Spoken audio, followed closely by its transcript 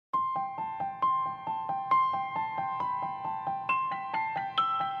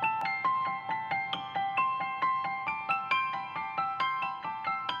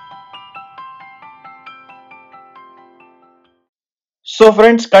So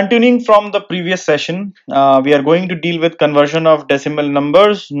friends, continuing from the previous session, we are going to deal with conversion of decimal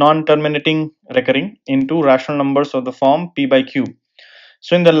numbers, non-terminating recurring, into rational numbers of the form P by Q.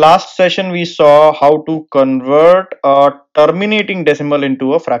 So in the last session, we saw how to convert a terminating decimal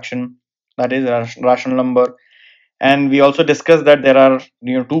into a fraction, that is a rational number. And we also discussed that there are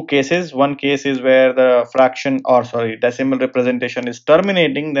two cases. One case is where the fraction or sorry decimal representation is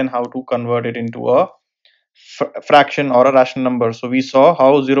terminating, then how to convert it into a fraction or a rational number. So we saw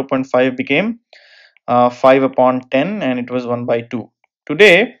how 0.5 became 5 upon 10 and it was 1 by 2.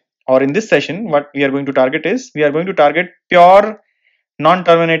 Today or in this session, what we are going to target is we are going to target pure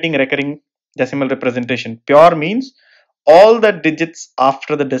non-terminating recurring decimal representation. Pure means all the digits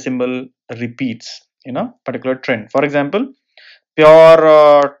after the decimal repeats in a particular trend. For example,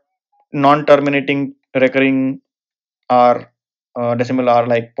 pure non-terminating recurring are decimal are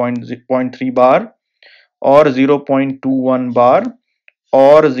like 0.3 bar or 0.21 bar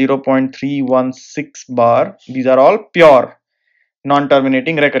or 0.316 bar. These are all pure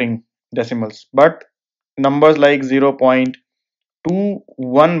non-terminating recurring decimals. But numbers like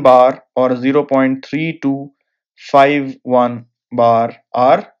 0.21 bar or 0.3251 bar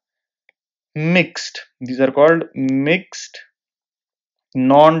are mixed. These are called mixed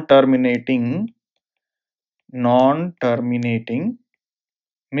non-terminating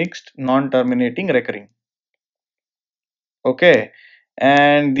mixed non-terminating recurring. Okay,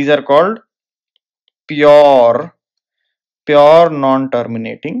 and these are called pure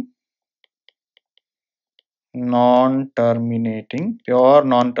non-terminating pure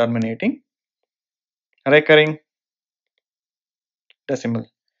non-terminating recurring decimal.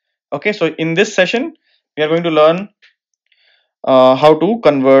 Okay, so in this session we are going to learn how to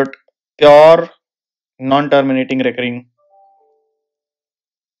convert pure non-terminating recurring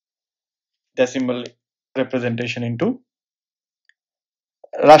decimal representation into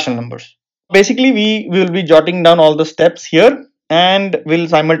rational numbers. Basically we will be jotting down all the steps here and we'll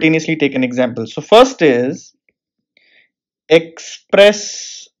simultaneously take an example. So first is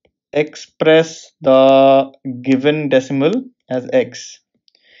express the given decimal as x.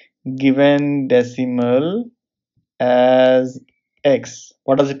 Given decimal as x.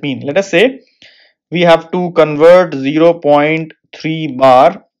 What does it mean? Let us say we have to convert 0.3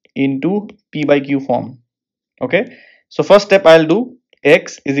 bar into P by Q form. Okay, so first step I'll do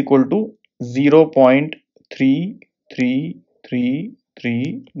x is equal to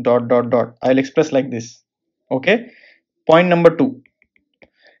 0.3333 dot dot dot. I'll express like this. Okay, point number 2,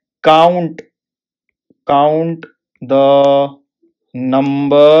 count the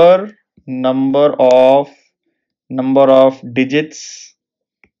number of digits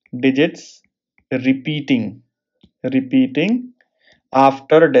repeating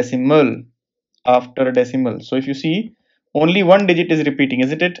after decimal. So if you see, only one digit is repeating,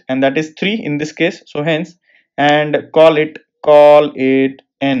 isn't it? And that is 3 in this case. So hence, and call it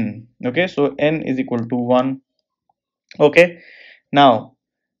n. Okay, so n is equal to 1. Okay, now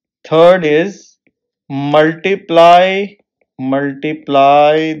third is multiply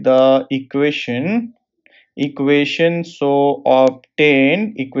the equation so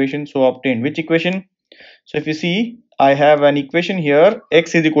obtained. Which equation? So if you see, I have an equation here,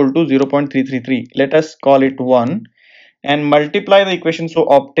 x is equal to 0.333. Let us call it 1 and multiply the equation so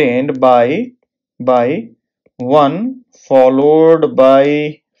obtained by 1 followed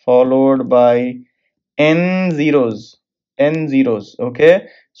by n zeros. Okay,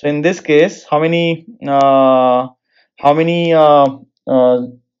 so in this case, how many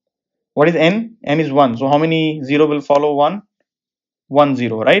what is n? N is 1. So how many 0 will follow 1? 1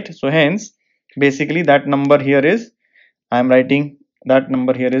 0, right? So hence basically that number here is, I am writing that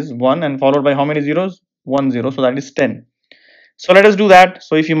number here is 1 and followed by how many zeros? 1 0. So that is 10. So let us do that.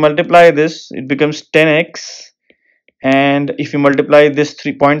 So if you multiply this, it becomes 10x, and if you multiply this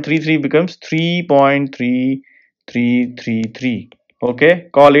 3.33 becomes 3.3333. Okay,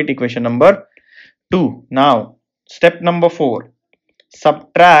 call it equation number 2. Now step number 4,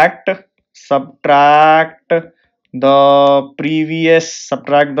 subtract the previous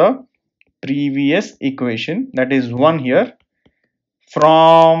equation, that is 1 here,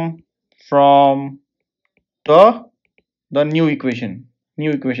 from the new equation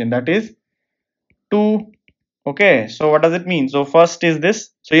that is 2. Okay, so what does it mean? So first is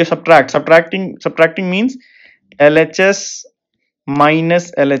this, so you subtracting means LHS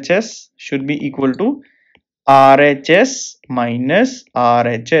minus LHS should be equal to RHS minus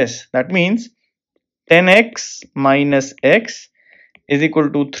RHS. That means 10x minus x is equal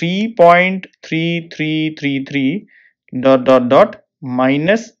to 3.3333 dot dot dot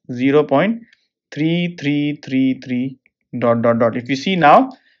minus 0.3333 dot dot dot. If you see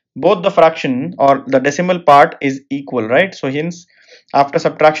now, both the fraction or the decimal part is equal, right? So hence after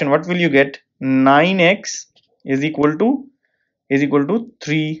subtraction, what will you get? 9x is equal to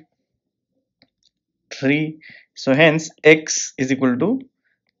 3. So hence x is equal to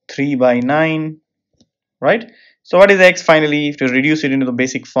 3 by 9, right? So what is x finally? If you reduce it into the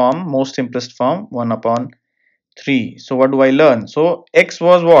basic form, most simplest form, 1 upon 3. So what do I learn? So x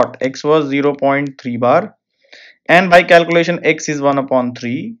was what? X was 0.3 bar, and by calculation x is 1 upon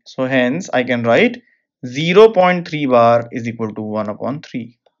 3. So hence I can write 0.3 bar is equal to 1 upon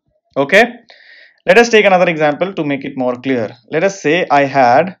 3. Okay, let us take another example to make it more clear. Let us say I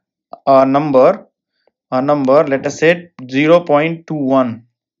had a number, let us say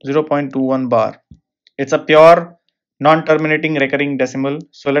 0.21 bar. It's a pure non-terminating recurring decimal.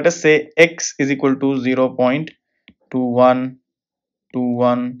 So let us say x is equal to 0.21,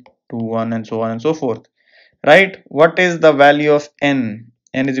 21, and so on and so forth, right? What is the value of n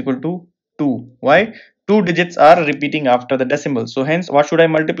is equal to 2. Why? Two digits are repeating after the decimal, so hence what should I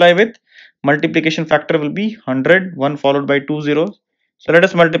multiply with? Multiplication factor will be 100, 1 followed by 2 zeros. So let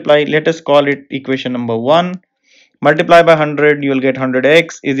us multiply, let us call it equation number 1. Multiply by 100, you will get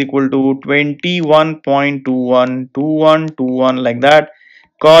 100x is equal to 21.212121, like that.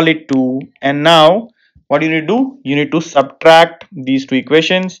 Call it 2, and now what you need to do? You need to subtract these two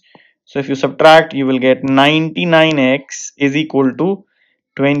equations. So if you subtract, you will get 99x is equal to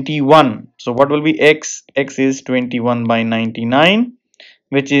 21. So what will be x? X is 21 by 99,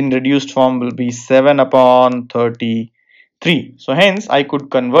 which in reduced form will be 7 upon 33. So hence I could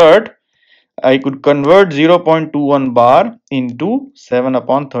convert 0.21 bar into 7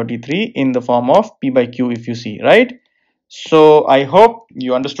 upon 33 in the form of P by Q, if you see, right? So I hope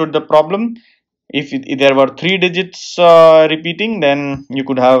you understood the problem. If there were 3 digits repeating, then you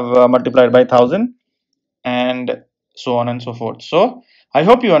could have multiplied by 1000 and so on and so forth. So I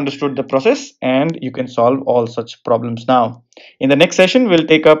hope you understood the process and you can solve all such problems now. In the next session, we'll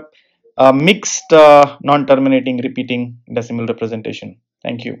take up mixed non-terminating repeating decimal representation.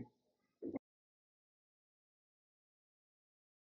 Thank you.